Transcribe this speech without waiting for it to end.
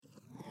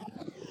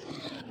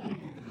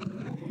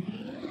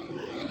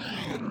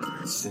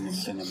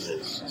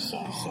Cinemas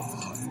soft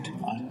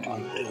underbelly.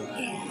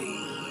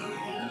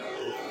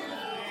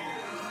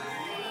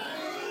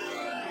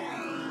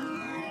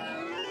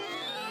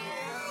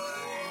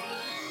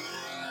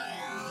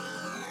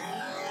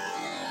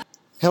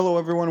 Hello,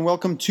 everyone.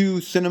 Welcome to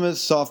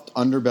Cinema's Soft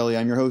Underbelly.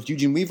 I'm your host,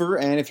 Eugene Weaver,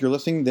 and if you're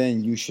listening,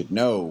 then you should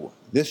know.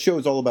 This show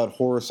is all about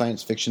horror,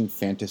 science fiction,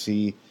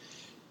 fantasy,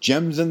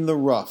 gems in the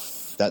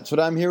rough. That's what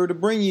I'm here to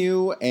bring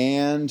you,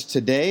 and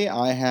today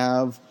I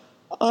have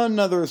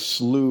another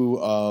slew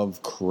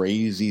of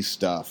crazy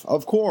stuff.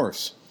 Of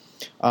course,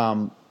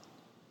 I've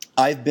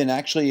been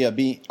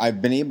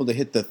able to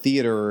hit the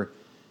theater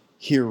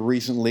here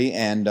recently,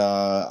 and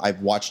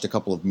I've watched a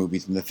couple of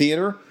movies in the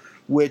theater,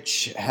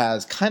 which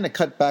has kind of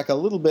cut back a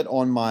little bit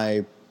on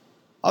my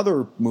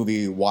other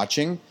movie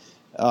watching.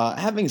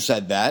 Having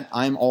said that,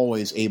 I'm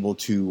always able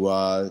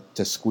to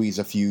squeeze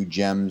a few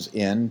gems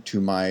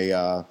into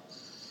my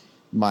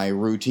my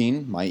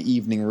routine, my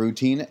evening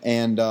routine.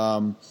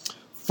 And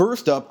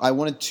first up, I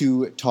wanted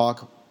to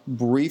talk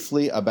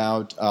briefly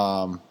about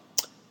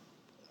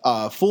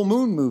full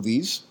moon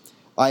movies.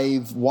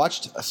 I've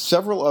watched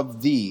several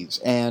of these,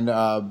 and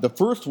the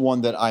first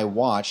one that I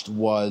watched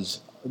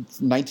was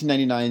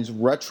 1999's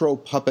Retro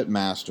Puppet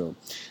Master.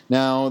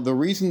 Now, the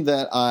reason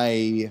that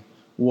I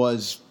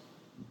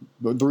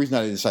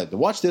decided to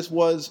watch this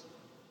was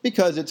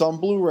because it's on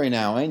Blu-ray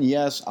now, and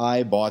yes,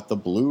 I bought the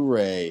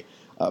Blu-ray.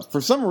 For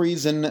some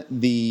reason,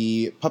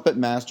 the Puppet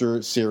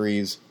Master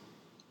series,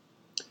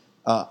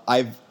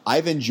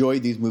 I've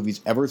enjoyed these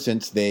movies ever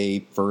since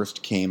they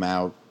first came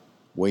out,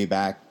 way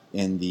back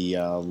in the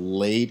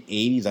late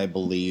 80s, I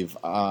believe.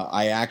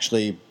 I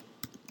actually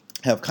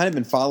have kind of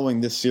been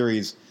following this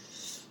series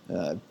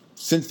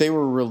since they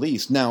were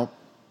released. Now,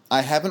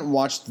 I haven't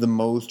watched the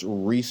most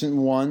recent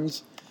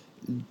ones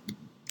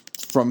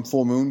from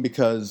Full Moon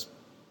because,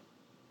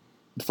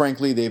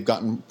 frankly, they've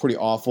gotten pretty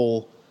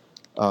awful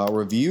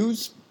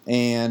reviews,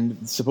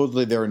 and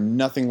supposedly they're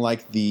nothing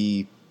like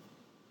the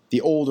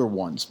older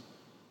ones.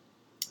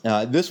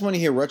 This one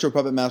here, Retro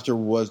Puppet Master,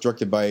 was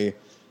directed by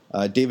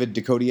David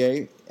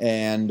Duchovny,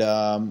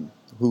 and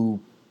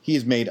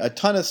he's made a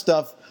ton of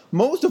stuff,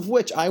 most of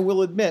which I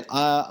will admit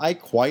I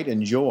quite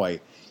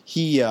enjoy.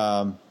 He's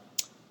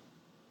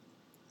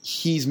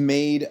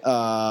made,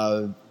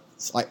 in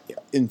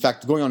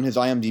fact, going on his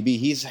IMDb,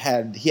 he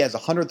has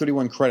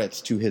 131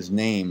 credits to his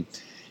name,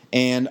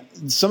 and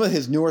some of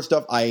his newer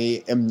stuff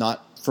I am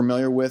not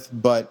familiar with,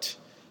 but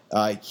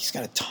he's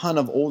got a ton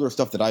of older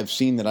stuff that I've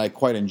seen that I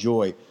quite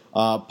enjoy.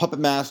 Puppet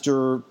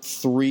Master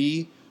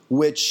 3,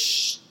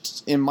 which,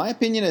 in my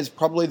opinion, is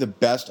probably the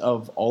best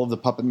of all of the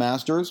Puppet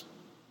Masters.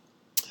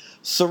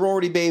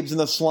 Sorority Babes in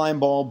the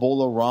Slimeball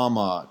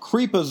Bolorama,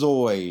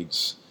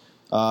 Creepazoids,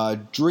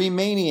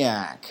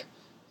 Dreamaniac,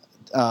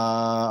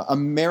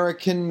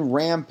 American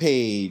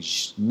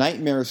Rampage,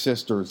 Nightmare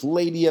Sisters,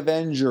 Lady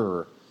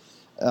Avenger.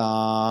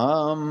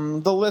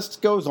 The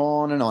list goes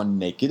on and on.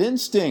 Naked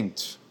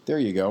Instinct. There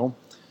you go.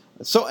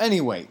 So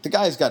anyway, the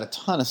guy's got a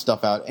ton of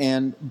stuff out,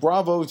 and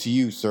bravo to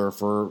you, sir,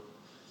 for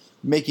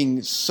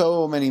making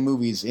so many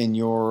movies in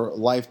your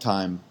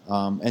lifetime.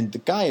 And the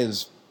guy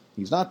he's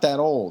not that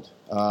old.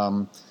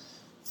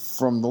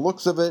 From the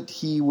looks of it,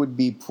 he would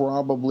be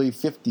probably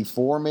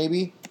 54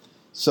 maybe.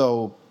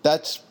 So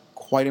that's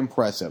quite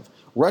impressive.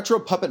 Retro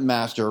Puppet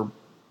Master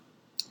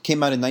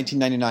came out in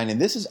 1999, and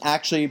this is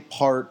actually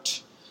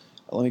part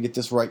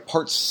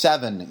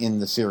 7 in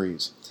the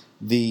series.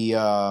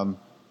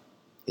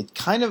 It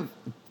kind of,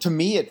 to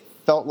me, it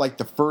felt like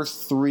the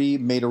first 3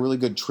 made a really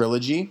good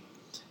trilogy,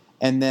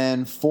 and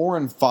then 4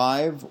 and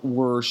 5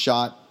 were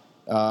shot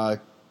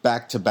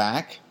back to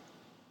back.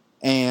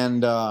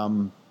 And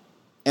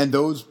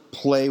those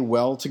play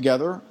well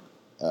together,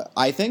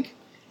 I think.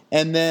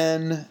 And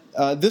then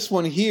this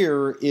one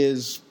here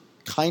is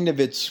kind of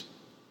its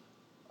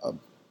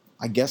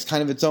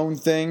own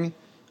thing.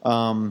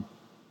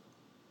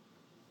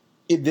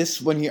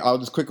 This one here, I'll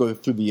just quickly go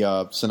through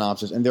the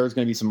synopsis, and there's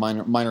going to be some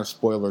minor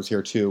spoilers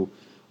here too.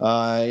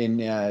 In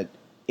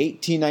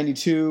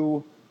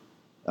 1892,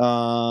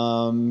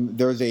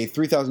 there's a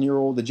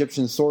 3,000-year-old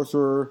Egyptian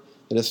sorcerer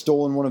that has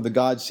stolen one of the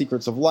god's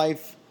secrets of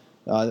life,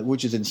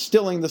 which is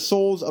instilling the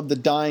souls of the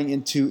dying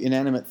into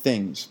inanimate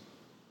things.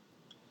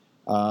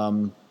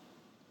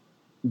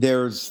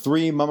 There's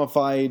 3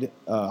 mummified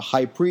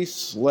high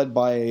priests led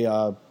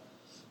by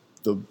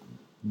the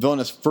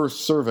villainous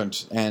first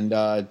servant,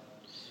 and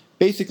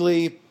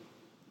basically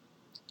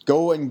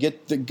go and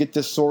get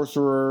this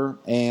sorcerer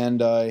and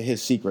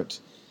his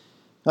secret.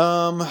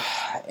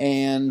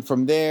 And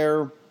from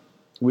there,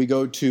 we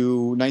go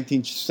to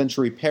 19th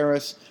century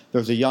Paris.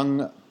 There's a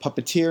young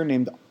puppeteer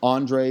named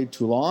Andre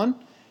Toulon,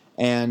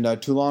 and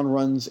Toulon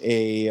runs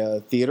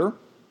a theater,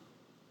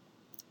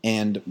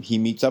 and he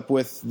meets up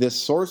with this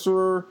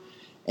sorcerer,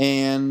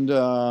 and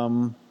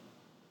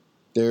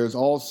there's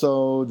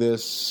also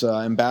this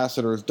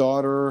ambassador's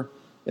daughter,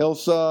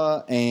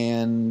 Ilsa,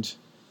 and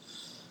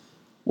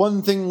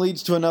one thing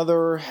leads to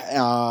another.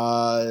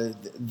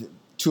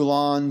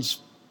 Toulon's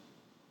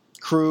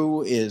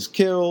crew is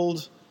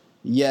killed,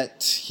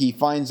 yet he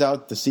finds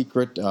out the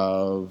secret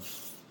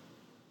of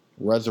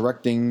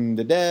resurrecting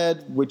the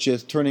dead, which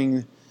is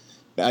turning,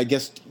 I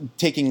guess,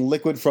 taking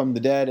liquid from the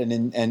dead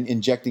and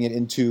injecting it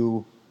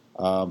into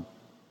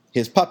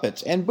his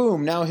puppets. And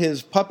boom, now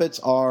his puppets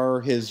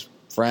are his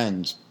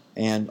friends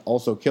and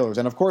also killers.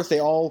 And of course, they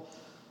all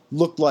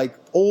look like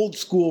old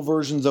school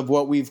versions of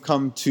what we've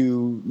come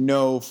to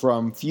know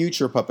from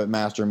future Puppet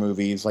Master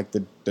movies, like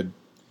what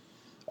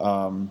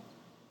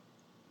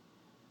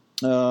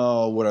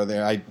are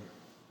they?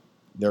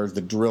 There's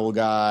the drill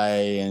guy,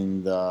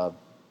 and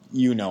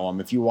you know him.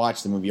 If you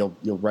watch the movie,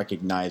 you'll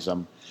recognize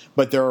them.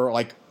 But there are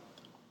like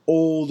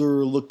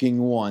older looking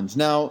ones.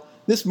 Now,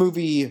 this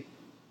movie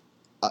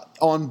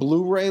on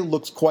Blu-ray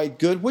looks quite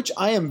good, which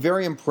I am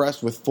very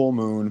impressed with Full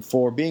Moon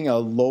for being a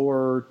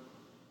lower.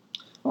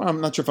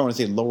 I'm not sure if I want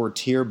to say lower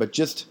tier, but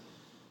just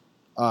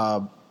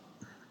a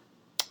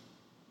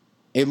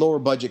lower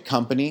budget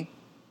company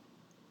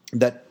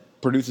that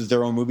produces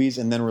their own movies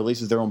and then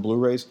releases their own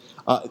Blu-rays.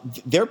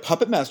 Their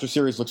Puppet Master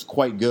series looks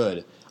quite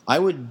good. I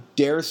would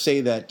dare say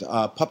that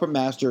Puppet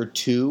Master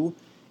 2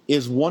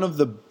 is one of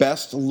the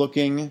best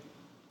looking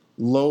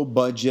low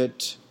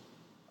budget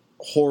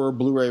horror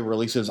Blu-ray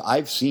releases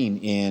I've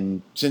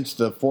seen since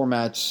the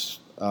format's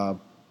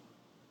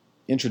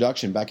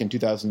introduction back in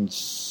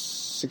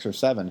 2006 or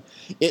 7.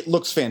 It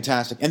looks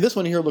fantastic. And this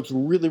one here looks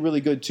really,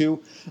 really good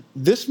too.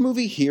 This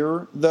movie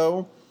here,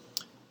 though,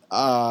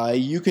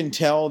 you can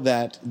tell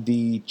that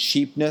the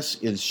cheapness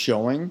is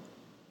showing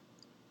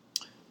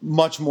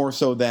much more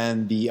so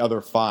than the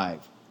other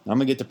 5. I'm going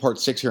to get to part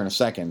 6 here in a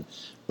second.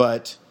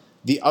 But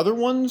the other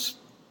ones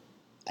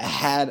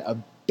had a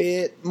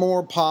bit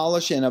more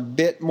polish and a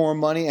bit more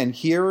money. And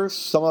here,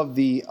 some of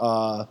the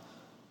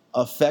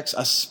effects,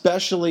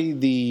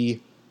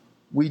 especially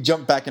we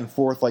jump back and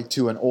forth like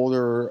to an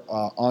older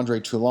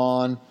Andre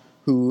Toulon,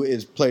 who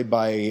is played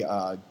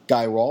by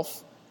Guy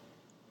Rolfe.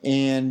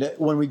 And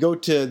when we go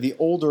to the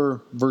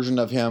older version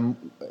of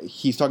him,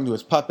 he's talking to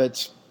his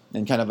puppets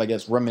and kind of, I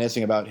guess,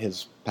 reminiscing about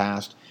his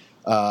past.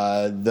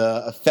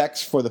 The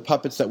effects for the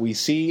puppets that we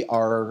see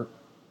are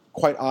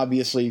quite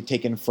obviously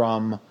taken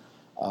from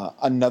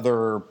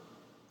another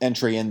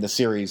entry in the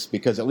series,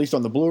 because at least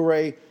on the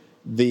Blu-ray,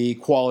 the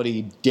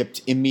quality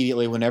dipped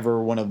immediately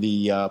whenever one of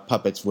the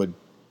puppets would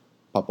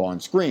pop on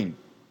screen.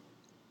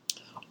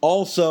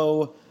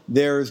 Also,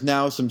 there's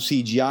now some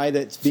CGI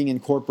that's being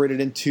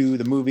incorporated into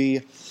the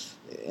movie,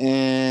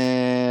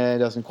 and it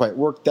doesn't quite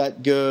work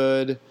that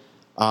good.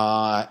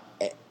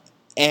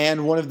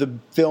 And one of the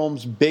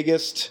film's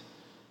biggest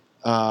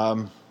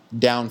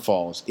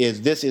downfalls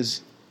is this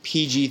is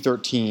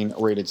PG-13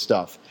 rated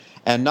stuff.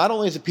 And not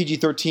only is it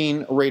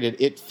PG-13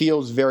 rated, it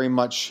feels very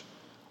much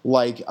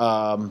like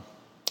how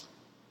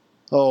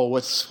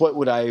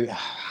would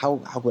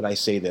I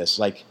say this?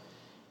 Like,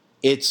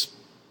 it's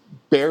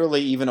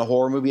barely even a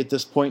horror movie at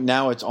this point.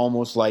 Now it's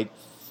almost like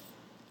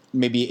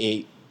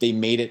maybe they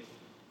made it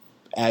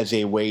as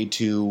a way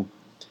to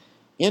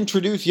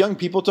introduce young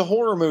people to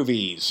horror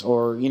movies,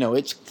 or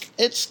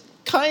it's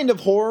kind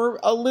of horror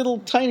a little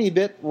tiny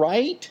bit,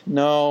 right?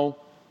 No,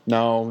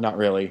 not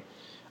really.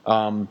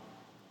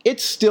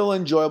 It's still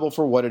enjoyable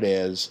for what it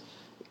is.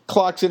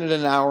 Clocks in at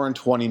an hour and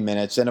 20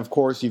 minutes, and of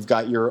course you've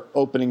got your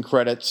opening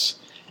credits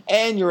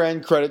and your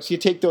end credits. You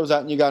take those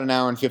out and you got an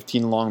hour and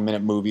 15 long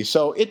minute movie.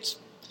 So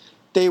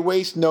they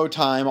waste no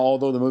time,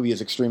 although the movie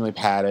is extremely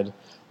padded.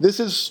 This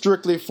is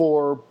strictly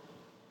for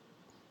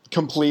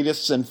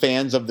completists and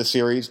fans of the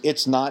series.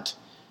 It's not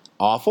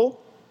awful.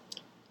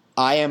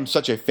 I am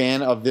such a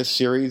fan of this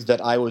series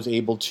that I was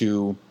able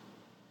to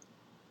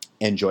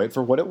enjoy it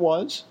for what it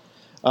was.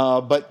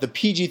 But the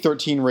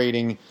PG-13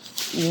 rating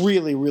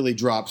really, really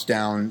drops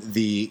down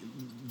the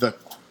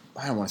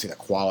I don't want to say the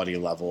quality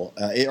level,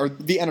 or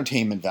the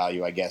entertainment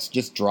value, I guess,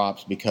 just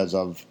drops because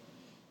of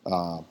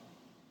that.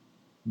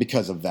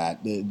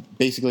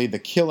 Basically, the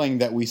killing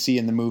that we see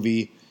in the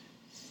movie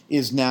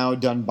is now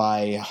done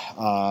by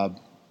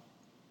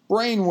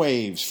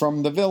brainwaves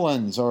from the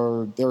villains,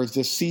 or there's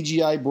this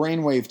CGI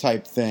brainwave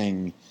type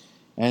thing.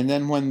 And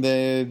then when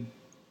the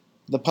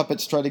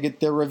puppets try to get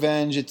their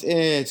revenge,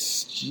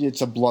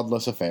 it's a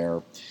bloodless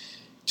affair.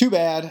 Too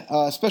bad,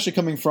 especially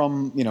coming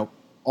from,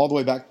 all the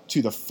way back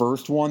to the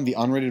first one. The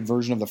unrated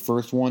version of the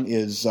first one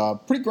is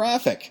pretty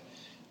graphic.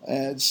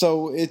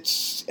 So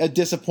it's a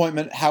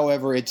disappointment.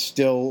 However, it's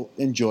still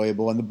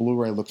enjoyable, and the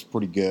Blu-ray looks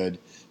pretty good.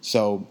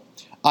 So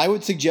I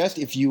would suggest,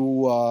 if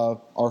you are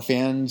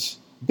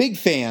big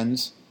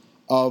fans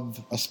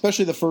of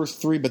especially the first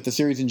 3, but the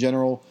series in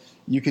general,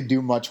 you could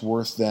do much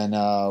worse than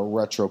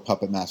Retro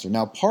Puppet Master.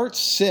 Now, Part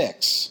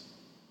 6,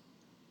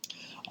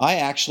 I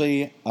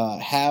actually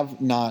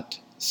have not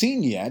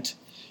seen yet.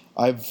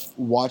 I've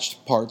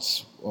watched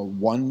parts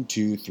 1,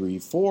 2, 3,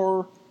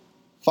 4,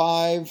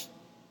 5,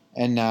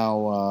 and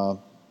now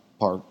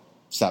part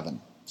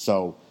 7.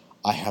 So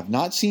I have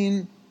not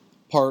seen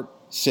part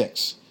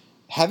 6.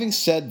 Having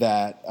said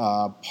that,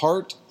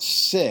 part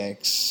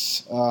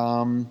 6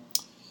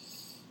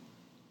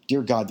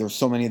 dear God, there's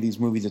so many of these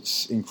movies.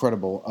 It's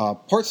incredible.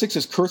 Part 6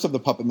 is Curse of the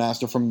Puppet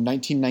Master from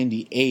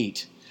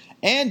 1998.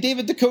 And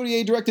David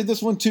Duchovny directed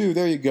this one, too.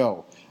 There you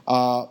go.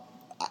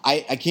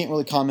 I can't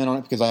really comment on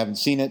it because I haven't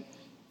seen it.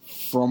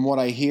 From what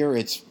I hear,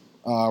 it's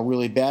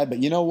really bad. But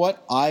you know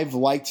what? I've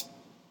liked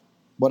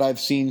what I've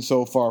seen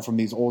so far from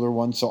these older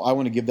ones, so I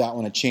want to give that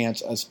one a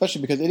chance,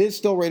 especially because it is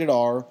still rated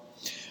R.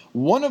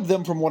 One of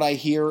them, from what I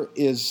hear,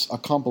 is a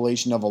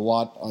compilation of a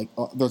lot.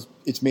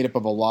 It's made up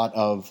of a lot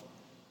of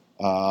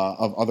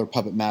other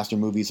Puppet Master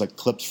movies, like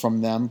clips from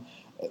them.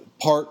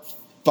 Part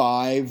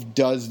 5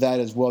 does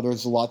that as well.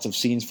 There's lots of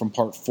scenes from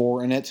Part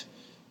 4 in it,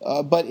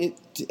 but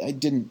I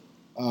didn't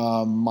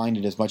mind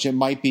it as much. It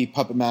might be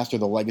Puppet Master: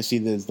 The Legacy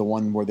that is the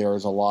one where there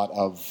is a lot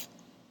of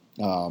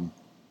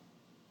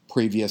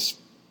previous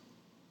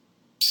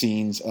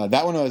scenes.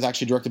 That one was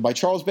actually directed by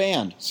Charles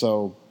Band,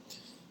 so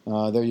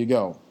there you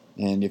go.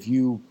 And if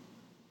you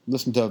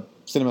listen to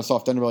Cinema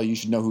Soft Underbelly, you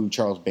should know who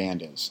Charles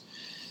Band is.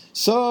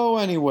 So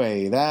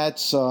anyway,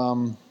 that's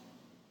the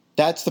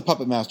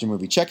Puppet Master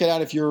movie. Check it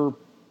out if you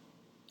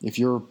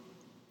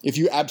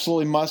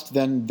absolutely must.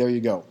 Then there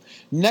you go.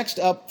 Next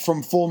up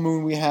from Full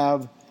Moon, we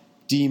have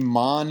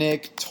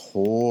Demonic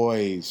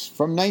Toys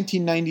from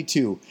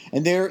 1992,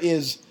 and there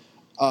is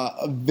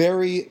a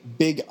very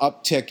big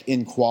uptick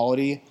in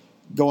quality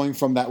going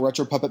from that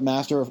retro Puppet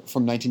Master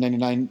from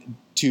 1999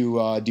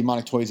 to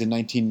Demonic Toys in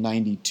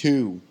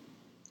 1992.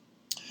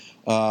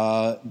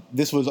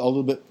 This was a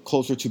little bit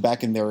closer to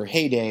back in their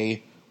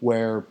heyday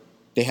where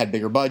they had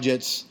bigger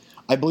budgets.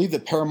 I believe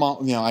that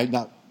Paramount,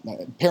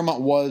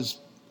 Paramount was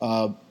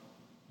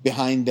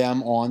behind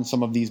them on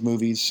some of these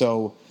movies,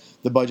 so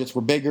the budgets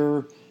were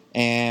bigger,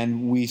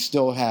 and we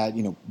still had,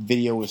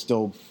 video was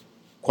still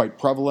quite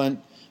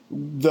prevalent.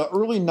 The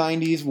early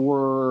 90s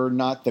were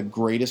not the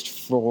greatest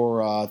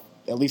for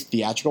at least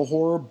theatrical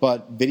horror,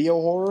 but video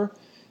horror.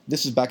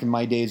 This is back in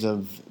my days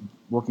of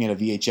working at a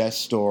VHS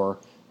store.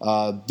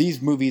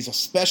 These movies,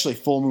 especially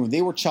Full Moon,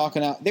 they were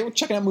checking out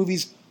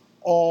movies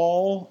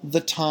all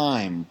the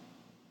time.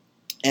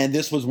 And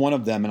this was one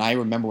of them. And I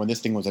remember when this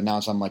thing was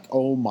announced, I'm like,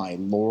 oh my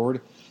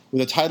Lord.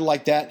 With a title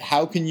like that,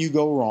 how can you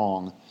go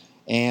wrong?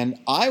 And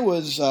I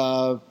was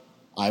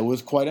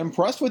quite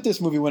impressed with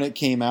this movie when it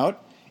came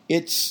out.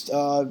 It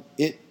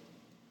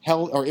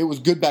was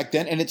good back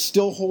then, and it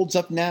still holds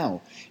up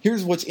now.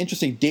 Here's what's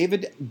interesting.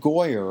 David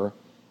Goyer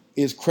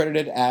is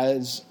credited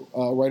as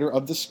writer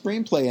of the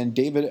screenplay, and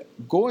David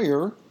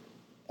Goyer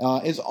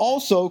is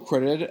also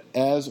credited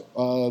as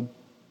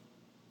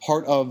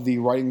part of the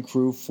writing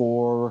crew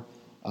for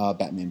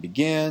Batman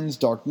Begins,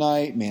 Dark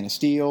Knight, Man of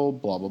Steel,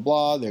 blah, blah,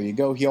 blah. There you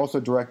go. He also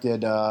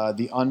directed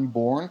The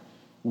Unborn,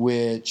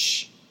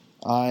 which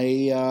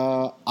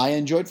I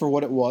enjoyed for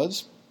what it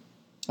was.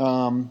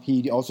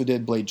 He also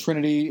did Blade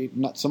Trinity,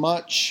 not so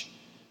much.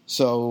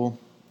 So,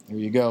 there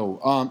you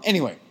go.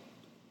 Anyway,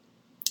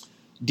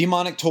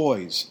 Demonic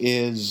Toys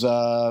is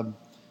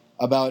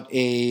about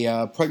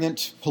a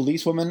pregnant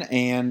policewoman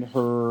and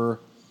her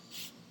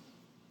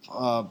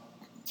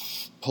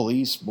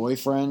police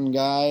boyfriend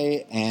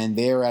guy, and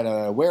they're at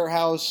a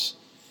warehouse,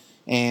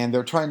 and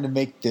they're trying to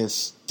make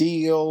this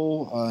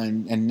deal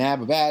and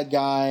nab a bad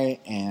guy,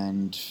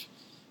 and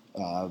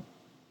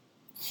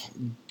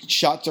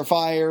shots are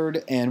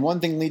fired, and one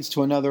thing leads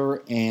to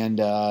another, and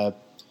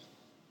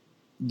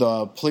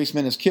the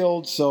policeman is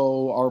killed.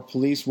 So our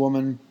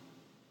policewoman,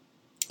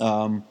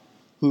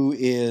 who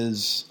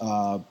is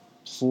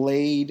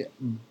played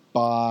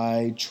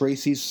by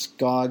Tracy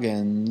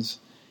Scoggins,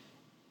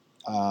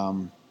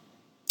 and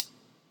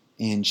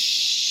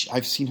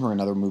I've seen her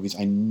in other movies.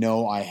 I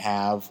know I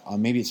have.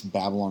 Maybe it's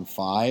Babylon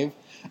 5.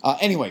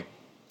 Anyway,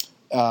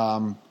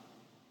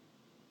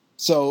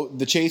 so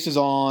the chase is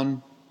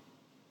on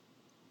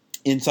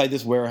inside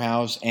this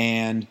warehouse,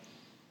 and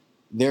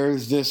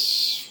there's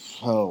this...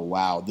 Oh,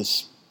 wow,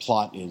 this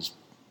plot is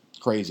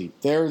crazy.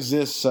 There's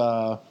this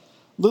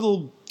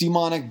little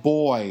demonic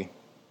boy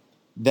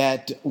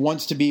that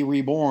wants to be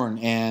reborn,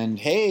 and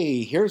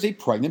hey, here's a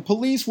pregnant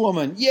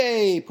policewoman.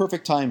 Yay,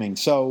 perfect timing.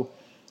 So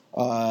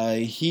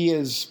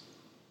he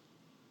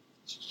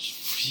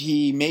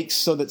makes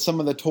so that some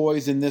of the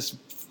toys in this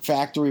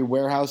factory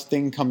warehouse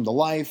thing come to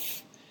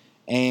life,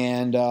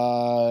 and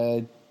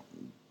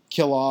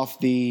kill off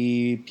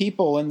the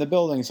people in the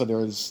building. So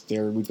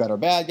we've got our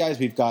bad guys,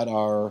 we've got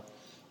our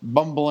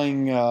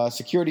bumbling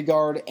security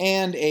guard,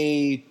 and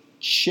a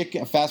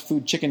fast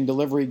food chicken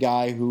delivery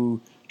guy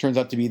who turns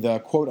out to be the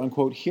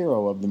quote-unquote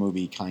hero of the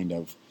movie, kind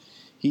of.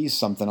 He's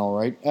something, all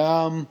right.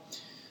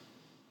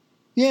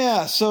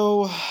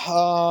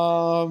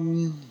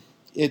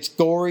 It's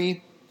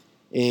gory.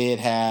 It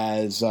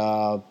has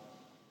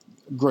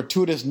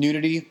gratuitous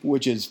nudity,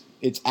 which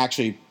it's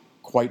actually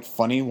quite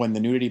funny when the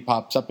nudity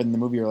pops up in the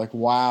movie. You're like,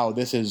 wow,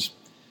 this is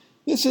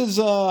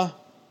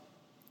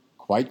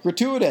quite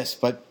gratuitous,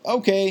 but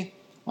okay,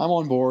 I'm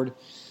on board.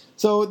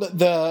 So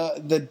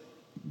the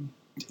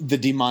the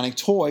demonic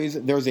toys,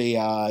 there's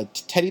a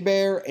teddy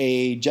bear,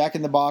 a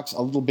Jack-in-the-Box,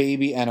 a little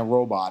baby, and a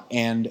robot,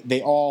 and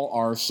they all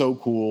are so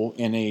cool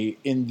in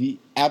the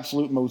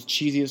absolute most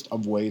cheesiest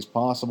of ways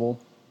possible.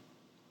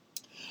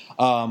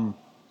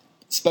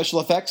 Special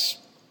effects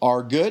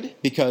are good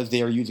because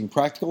they are using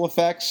practical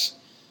effects.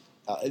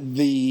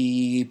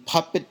 The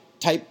puppet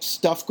type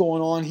stuff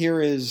going on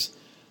here is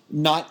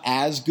not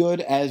as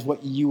good as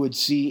what you would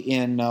see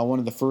in one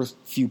of the first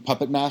few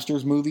Puppet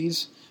Masters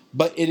movies,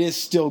 but it is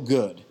still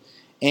good.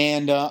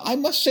 And I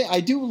must say, I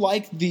do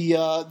like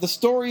the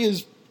story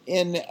is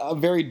in a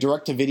very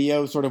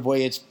direct-to-video sort of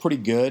way. It's pretty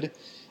good.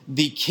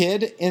 The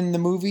kid in the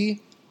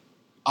movie,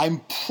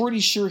 I'm pretty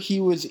sure he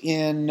was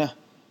in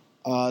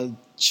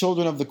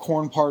Children of the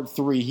Corn Part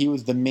 3. He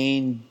was the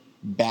main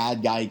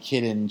bad guy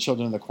kid in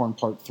Children of the Corn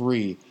Part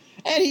 3.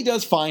 And he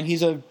does fine.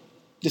 He's a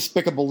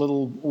despicable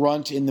little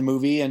runt in the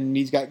movie, and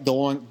he's got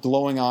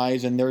glowing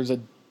eyes, and there's a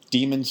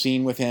demon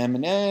scene with him,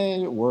 and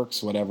it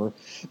works, whatever.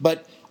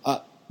 But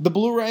the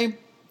Blu-ray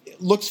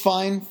looks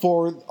fine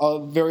for a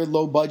very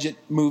low-budget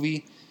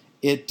movie.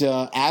 It,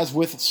 as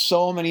with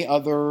so many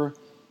other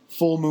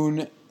Full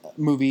Moon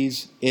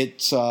movies,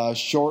 it's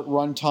short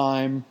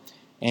runtime,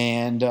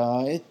 and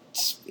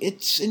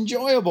it's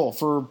enjoyable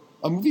for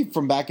a movie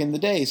from back in the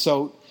day.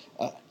 So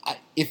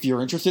if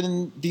you're interested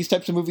in these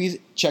types of movies,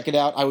 check it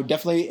out. I would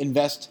definitely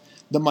invest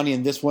the money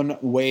in this one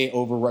way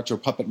over Retro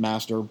Puppet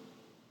Master.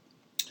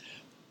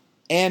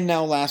 And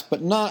now last but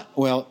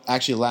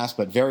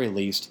very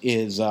least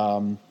is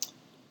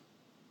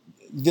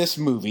this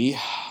movie.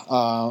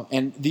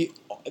 And the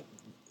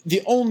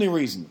only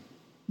reason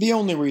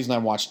I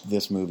watched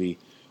this movie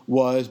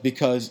was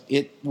because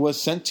it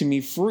was sent to me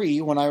free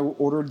when I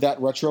ordered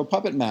that Retro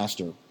Puppet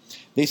Master.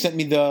 They sent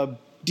me the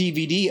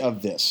DVD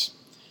of this.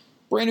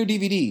 Brand new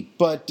DVD,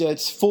 but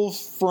it's full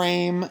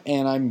frame,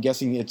 and I'm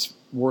guessing it's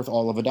worth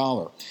all of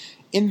 $1.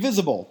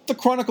 Invisible, The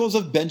Chronicles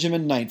of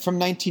Benjamin Knight from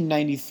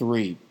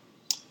 1993.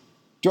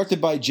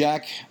 Directed by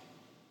Jack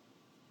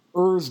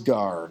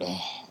Ursgaard.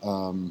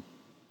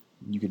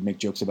 You could make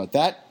jokes about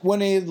that.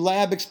 When a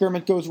lab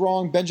experiment goes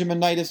wrong, Benjamin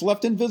Knight is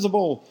left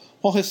invisible,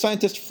 while his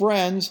scientist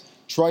friends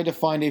try to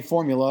find a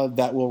formula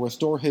that will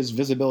restore his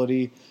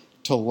visibility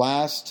to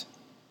last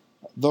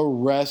the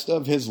rest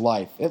of his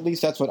life. At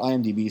least that's what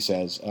IMDb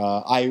says.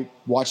 I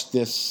watched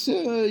this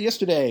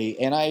yesterday,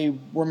 and I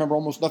remember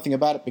almost nothing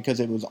about it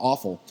because it was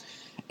awful.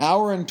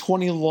 Hour and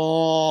 20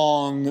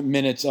 long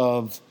minutes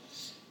of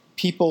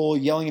people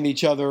yelling at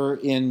each other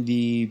in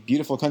the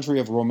beautiful country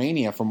of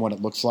Romania, from what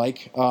it looks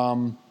like.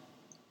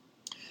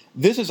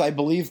 This is, I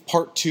believe,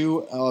 part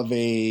 2 of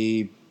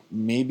a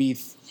maybe,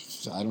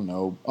 I don't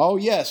know. Oh,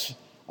 yes.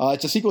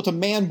 It's a sequel to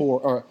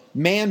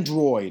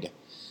Mandroid.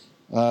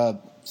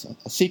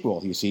 A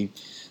sequel, you see.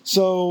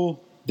 So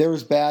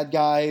there's bad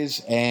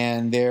guys,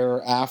 and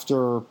they're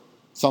after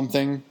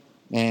something,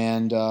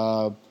 and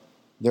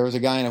there's a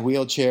guy in a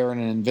wheelchair and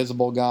an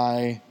invisible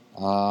guy,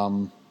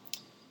 and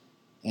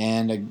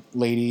a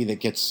lady that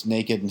gets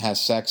naked and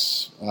has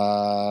sex.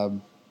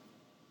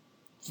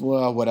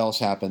 Well, what else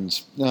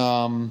happens?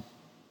 And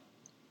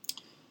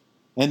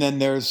then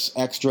there's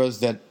extras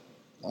that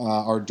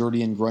are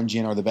dirty and grungy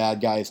and are the bad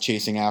guys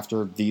chasing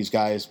after these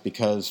guys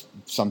because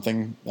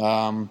something.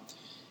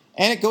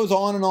 And it goes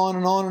on and on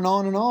and on and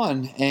on and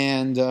on.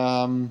 And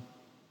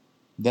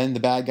then the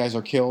bad guys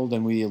are killed,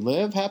 and we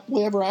live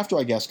happily ever after,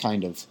 I guess,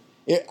 kind of.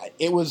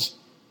 It was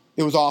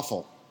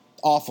awful.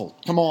 Awful.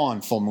 Come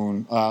on, Full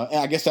Moon.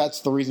 I guess that's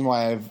the reason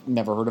why I've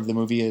never heard of the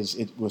movie, is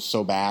it was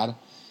so bad.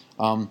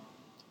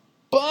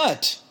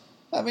 But,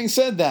 having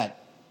said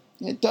that,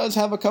 it does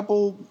have a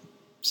couple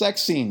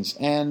sex scenes,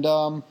 and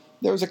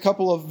there's a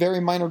couple of very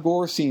minor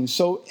gore scenes.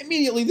 So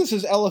immediately this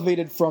is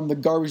elevated from the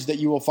garbage that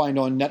you will find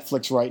on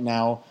Netflix right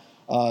now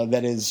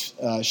that is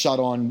shot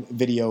on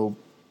video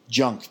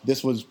junk.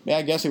 This was,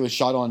 I guess it was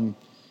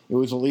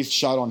at least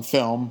shot on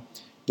film.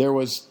 There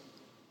was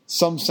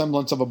some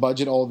semblance of a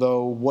budget,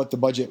 although what the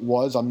budget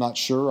was, I'm not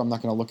sure. I'm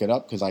not going to look it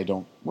up because I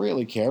don't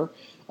really care.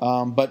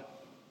 But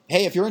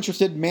hey, if you're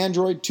interested,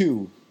 Mandroid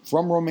 2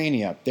 from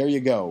Romania. There you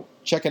go.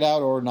 Check it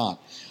out or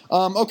not.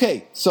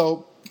 Okay,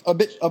 so a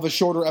bit of a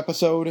shorter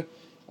episode,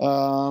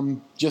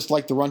 just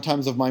like the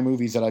runtimes of my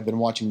movies that I've been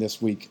watching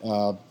this week.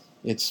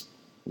 It's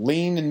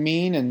lean and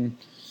mean and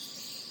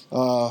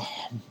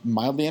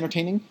mildly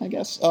entertaining, I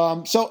guess.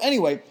 So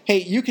anyway,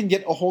 hey, you can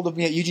get a hold of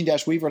me at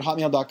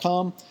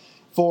eugene-weaver@hotmail.com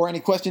for any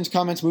questions,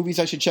 comments, movies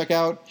I should check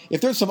out.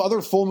 If there's some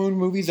other Full Moon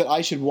movies that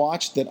I should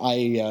watch that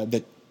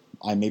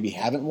I maybe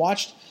haven't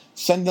watched,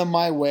 send them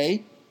my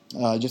way.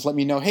 Just let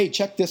me know, hey,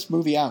 check this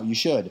movie out. You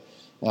should.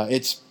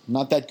 It's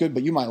not that good,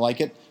 but you might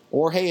like it.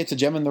 Or, hey, it's a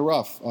gem in the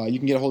rough. You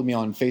can get a hold of me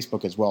on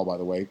Facebook as well, by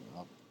the way.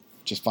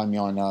 Just find me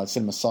on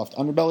Cinema Soft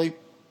Underbelly.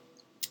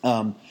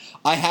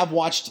 I have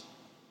watched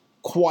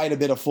quite a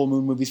bit of Full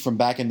Moon movies from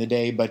back in the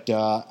day, but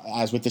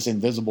as with this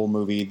Invisible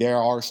movie, there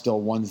are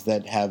still ones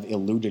that have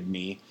eluded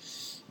me.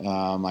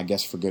 I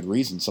guess for good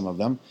reason, some of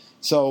them.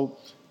 So,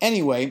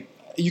 anyway,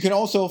 You can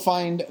also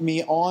find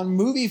me on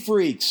Movie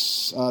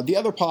Freaks, the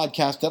other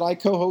podcast that I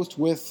co-host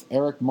with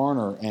Eric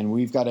Marner, and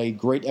we've got a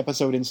great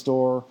episode in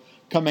store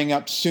coming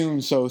up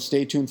soon, so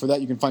stay tuned for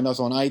that. You can find us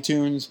on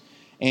iTunes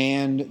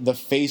and the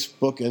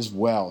Facebook as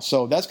well.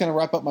 So that's going to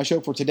wrap up my show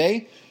for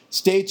today.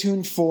 Stay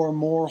tuned for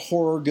more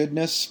horror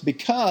goodness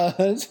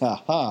because,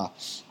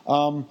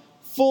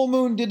 Full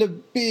Moon did a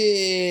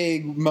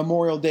big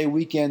Memorial Day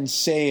weekend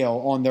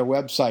sale on their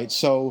website,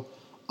 so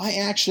I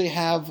actually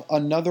have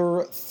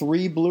another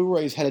 3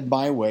 Blu-rays headed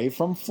my way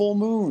from Full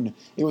Moon.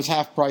 It was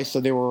half price, so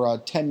they were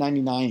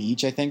 $10.99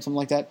 each, I think, something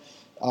like that.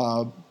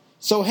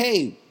 So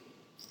hey,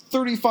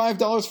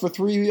 $35 for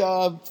 3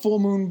 Full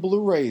Moon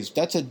Blu-rays.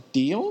 That's a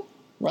deal,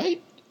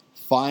 right?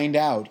 Find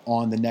out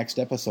on the next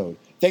episode.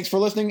 Thanks for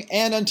listening,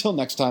 and until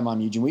next time, I'm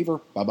Eugene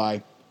Weaver.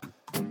 Bye-bye.